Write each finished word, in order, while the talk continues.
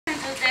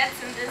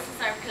Dudettes, and this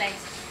is our play.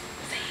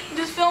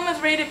 This film is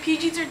rated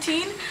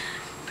PG-13.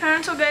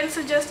 Parental guidance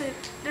suggested.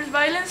 There's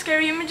violence,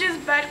 scary images,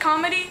 bad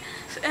comedy,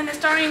 and it's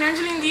starring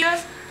Angelina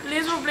Diaz,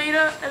 Liz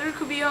Robledo, Edward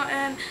Cubillo,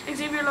 and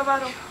Xavier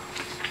Lovato.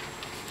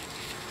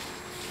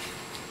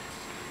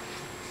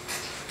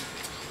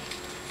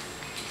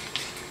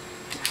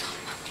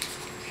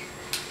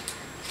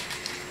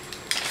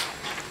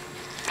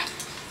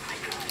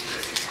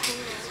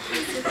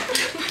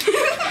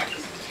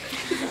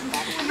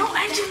 No,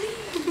 Angelina!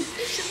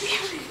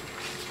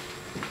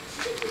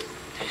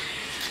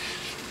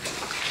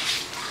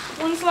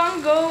 Once long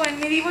ago, in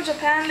medieval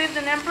Japan, lived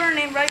an emperor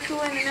named Raikou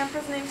and an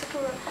empress named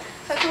Sakura.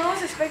 Sakura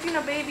was expecting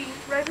a baby.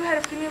 Raikou had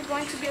a feeling it was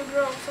going to be a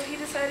girl, so he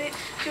decided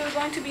she was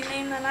going to be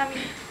named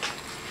Nanami.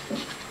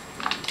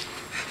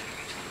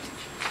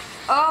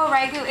 Oh,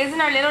 Raikou, isn't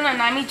our little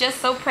Nanami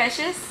just so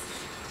precious?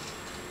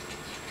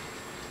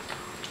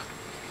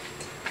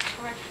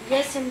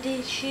 Yes,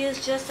 indeed. She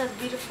is just as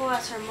beautiful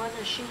as her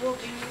mother. She will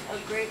be a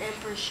great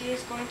empress. She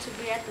is going to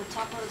be at the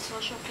top of the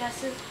social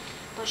classes,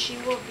 but she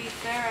will be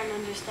fair and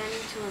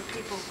understanding to her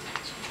people.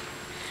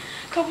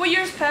 A couple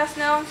years passed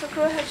now, and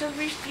Sakura had just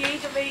reached the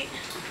age of 8,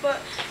 but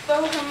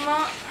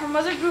her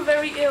mother grew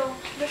very ill.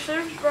 The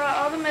servants brought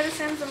all the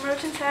medicines the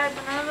merchants had,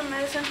 but none of the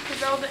medicines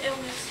prevailed the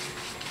illness.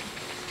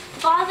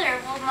 Father,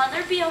 will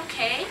Mother be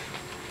okay?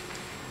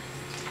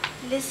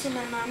 Listen,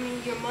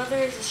 Nanami, your mother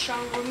is a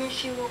strong woman.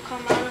 She will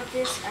come out of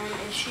this, and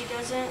if she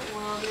doesn't,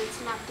 well,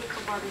 let's not think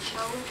about it,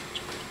 shall we?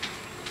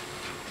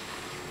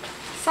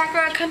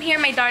 Sakura, come here,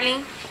 my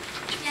darling.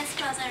 Yes,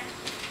 Mother.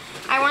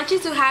 I want you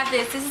to have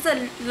this. This is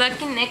a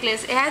lucky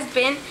necklace. It has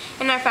been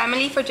in our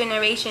family for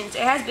generations.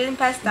 It has been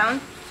passed down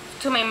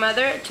to my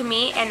mother, to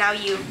me, and now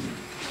you.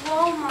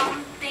 Whoa,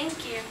 Mom.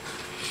 Thank you.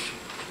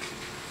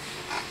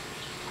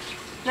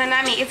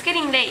 Nanami, it's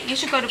getting late. You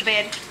should go to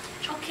bed.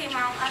 Okay,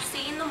 Mom. I'll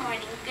see you in the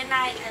morning. Good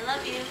night. I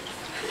love you.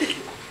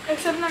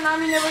 Except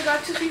Nanami never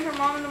got to see her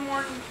mom in the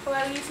morning, well,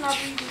 at least not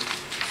breathing.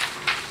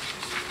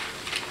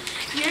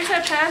 Years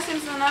had passed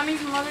since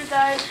Nanami's mother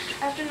died.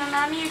 After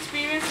Nanami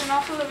experienced an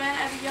awful event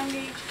at a young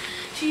age,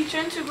 she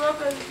turned to grow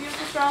up as a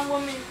beautiful, strong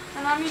woman.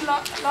 Nanami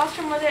lost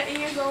her mother at 8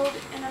 years old,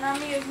 and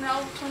Nanami is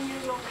now 20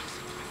 years old.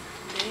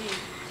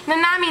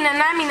 Nanami,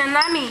 Nanami,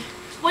 Nanami.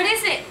 What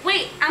is it?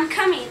 Wait, I'm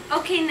coming.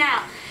 Okay,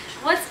 now.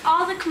 What's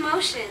all the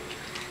commotion?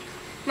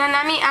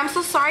 Nanami, I'm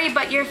so sorry,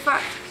 but your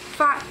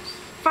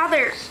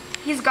father,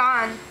 he's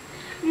gone.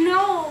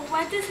 No,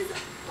 why does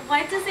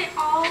it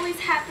always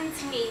happen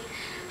to me?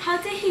 How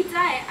did he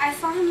die? I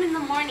saw him in the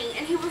morning,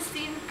 and he was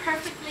seemed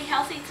perfectly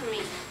healthy to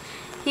me.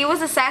 He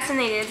was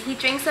assassinated. He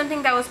drank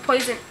something that was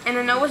poison, and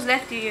a note was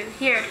left to you.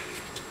 Here.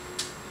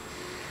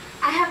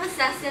 I have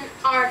assassinated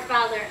our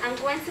father. I'm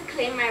going to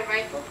claim my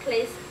rightful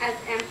place as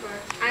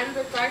emperor. I'm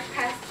the dark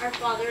past our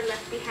father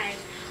left behind.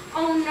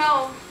 Oh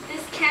no,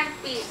 this can't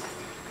be.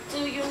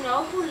 Do you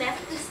know who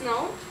left this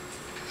note?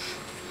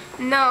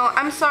 No,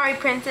 I'm sorry,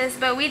 Princess,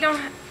 but we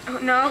don't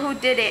know who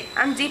did it.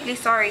 I'm deeply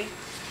sorry.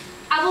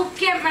 I will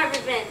get my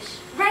revenge.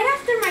 Right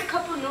after my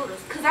cup of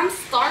noodles, because I'm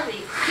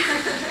starving.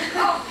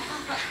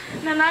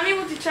 Nanami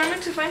was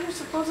determined to find her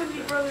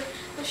supposedly brother,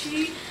 but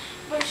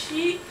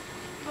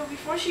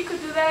before she could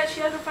do that,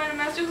 she had to find a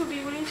master who would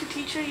be willing to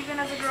teach her even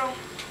as a girl.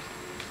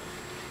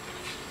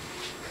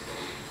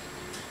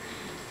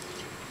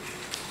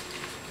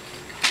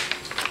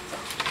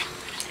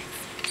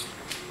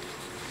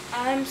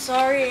 I'm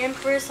sorry,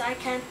 Empress. I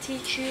can't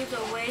teach you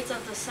the ways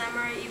of the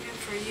samurai even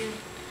for you.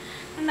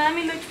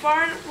 Nanami looked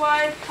far and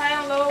wide, high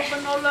and low,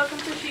 but no luck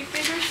until she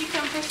figured she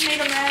could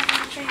impersonate a man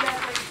and betray that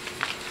way.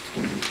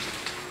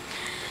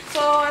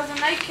 So as the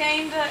night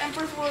came, the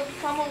Empress would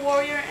become a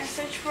warrior and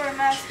search for a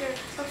master.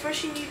 But first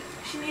she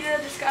needed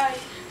a disguise.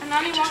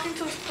 Nanami walked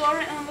into a store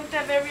and looked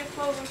at various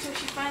clothes until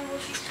she found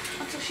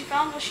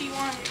what she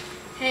wanted.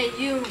 Hey,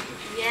 you.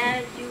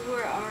 Yeah, you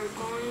are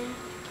going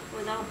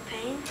without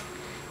pain?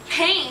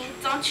 Pain?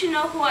 Don't you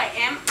know who I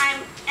am?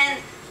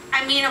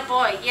 I mean a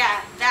boy.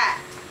 Yeah, that.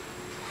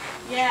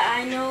 Yeah,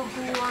 I know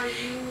who are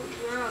you.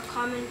 You're a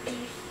common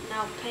thief.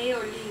 Now pay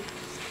or leave.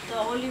 The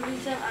only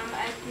reason I'm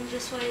acting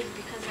this way is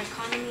because the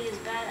economy is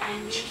bad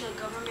and the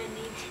government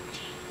needs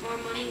more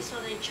money, so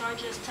they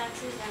charge us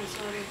taxes, and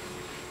so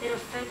it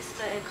affects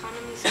the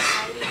economy,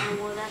 society, and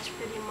well, that's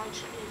pretty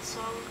much it. So,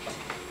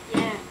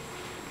 yeah.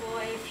 Well,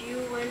 if you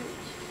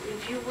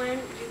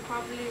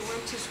probably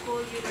went to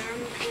school, you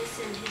learned this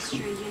in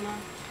history, you know.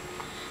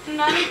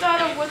 Nanami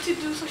thought of what to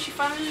do, so she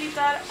finally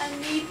thought, I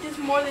need this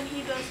more than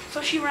he does.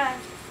 So she ran.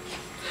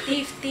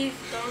 Thief, thief,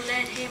 don't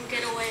let him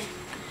get away.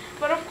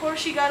 But of course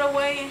she got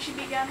away and she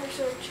began her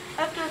search.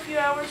 After a few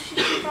hours, she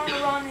found a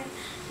Ronin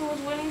who was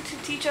willing to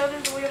teach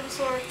others the way of the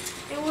sword.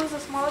 It was a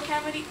small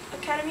academy,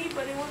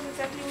 but it was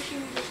exactly what she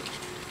needed.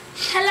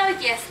 Hello,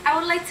 yes. I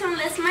would like to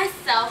enlist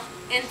myself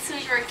into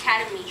your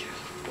academy.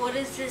 What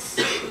is this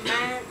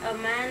a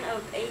man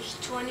of age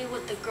 20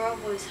 with the girl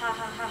voice? Ha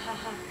ha ha ha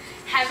ha.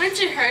 Haven't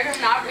you heard of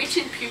not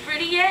reaching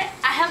puberty yet?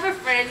 I have a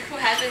friend who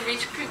hasn't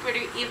reached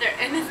puberty either,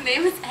 and his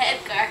name is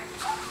Edgar.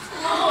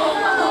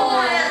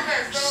 Oh.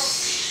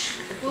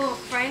 Well,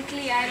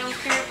 frankly, I don't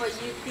care, but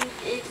you think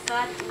it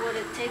got what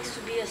it takes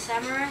to be a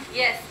samurai?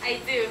 Yes, I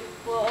do.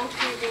 Well,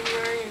 okay, then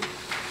you're in.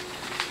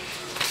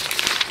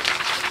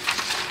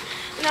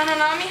 Now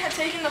Nanami had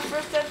taken the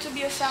first step to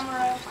be a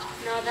samurai.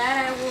 Now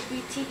that I will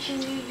be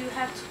teaching you, you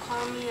have to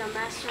call me a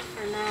master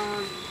for now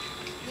on.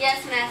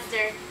 Yes,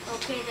 master.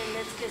 Okay, then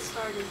let's get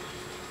started.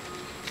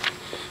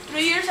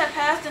 3 years had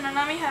passed and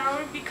Nanami had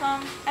already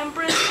become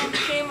empress and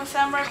became a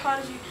samurai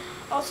prodigy.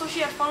 Also, she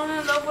had fallen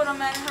in love with a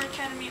man in her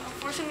academy.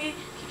 Unfortunately,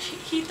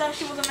 he thought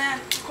she was a man.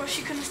 Of course,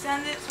 she couldn't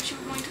stand it, so she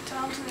was going to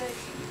tell him today.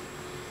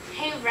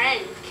 Hey,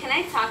 Ren, can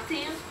I talk to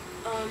you?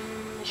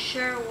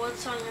 Sure,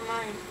 what's on your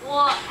mind?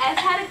 Well, I've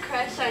had a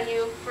crush on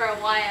you for a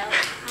while.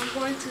 I'm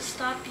going to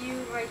stop you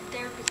right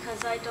there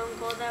because I don't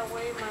go that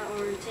way. My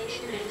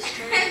orientation is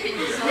straight.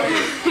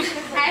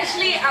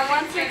 Actually, I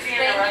want to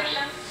explain.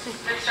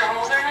 Mr.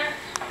 Holderness,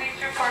 please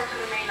report to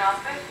the main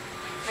office.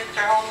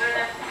 Mr.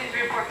 Holderness, please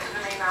report to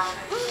the main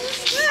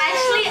office.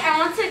 Actually, I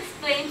want to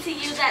explain to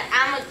you that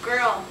I'm a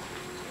girl.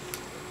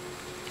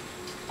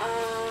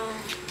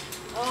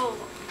 Oh,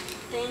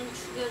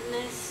 thanks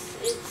goodness.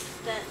 It's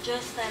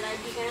just that I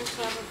began to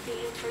have a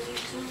feeling for you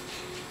too,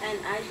 and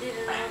I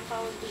didn't know if I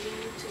was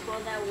beginning to go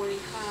that way.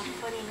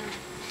 Funny enough.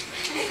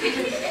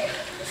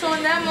 So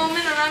in that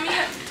moment, Nanami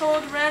had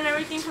told Ren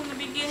everything from the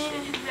beginning,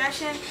 and his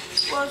reaction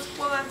was,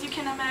 well, as you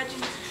can imagine.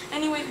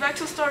 Anyways, back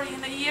to the story.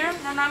 In the year,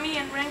 Nanami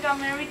and Ren got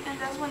married, and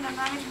that's when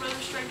Nanami's brother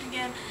struck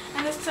again.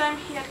 And this time,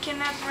 he had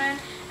kidnapped Ren,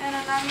 and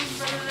Nanami's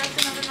brother left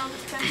another note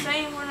this time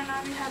saying where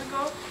Nanami had to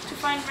go to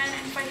find Ren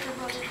and fight her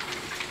brother.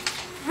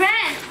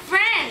 Ren,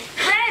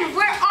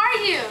 where are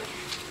you?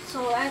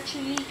 So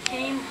actually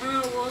came,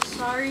 well,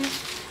 sorry.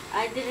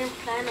 I didn't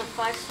plan a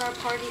 5-star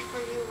party for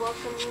you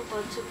welcoming,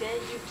 but to get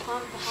you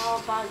pumped, how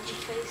about you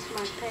face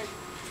my pet,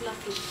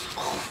 Fluffy?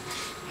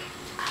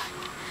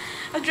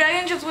 A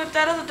dragon just whipped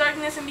out of the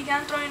darkness and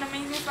began throwing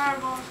amazing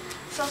fireballs.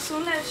 So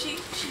soon as she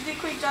did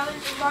quick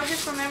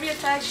dodges from every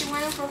attack, she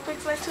went in for a quick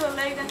slice to the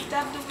leg, then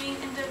stabbed the wing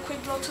and did a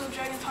quick blow to the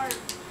dragon's heart.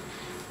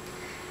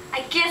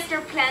 I guess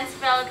your plans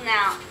failed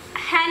now.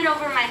 Hand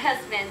over my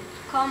husband.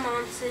 Come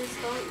on, sis,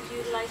 don't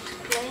you like to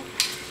play?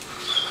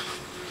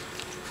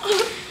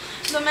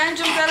 The man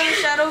jumped out of the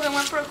shadows and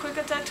went for a quick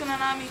attack to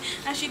Nanami,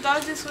 and she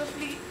dodged it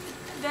swiftly.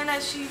 Then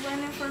as she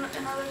went in for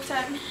another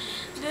attack.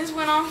 This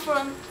went on for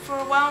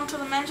a while until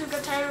the man just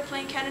got tired of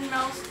playing cat and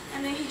mouse,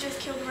 and then he just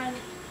killed Ren.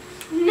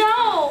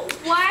 No!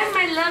 Why?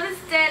 My love is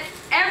dead.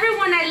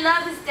 Everyone I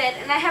love is dead,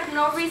 and I have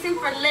no reason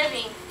for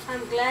living.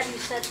 I'm glad you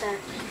said that.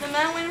 The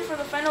man went in for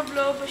the final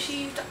blow, but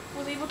she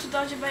was able to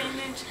dodge it by an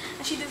inch,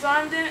 and she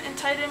disarmed him and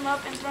tied him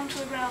up and threw him to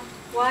the ground.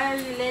 Why are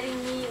you letting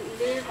me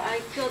live?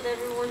 I killed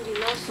everyone you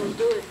love, so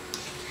do it.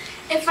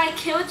 If I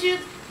killed you,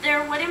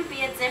 there wouldn't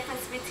be a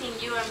difference between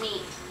you and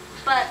me.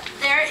 But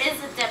there is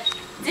a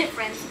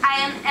difference. I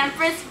am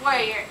Empress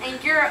Warrior,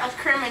 and you're a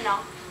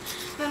criminal.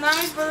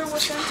 Nanami's brother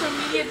was sent to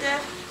immediate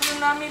death,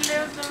 and Nanami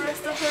lived the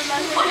rest of her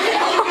life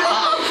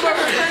for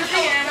her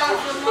country and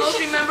was the most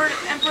remembered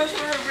empress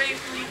for her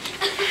bravery.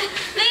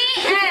 The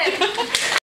end!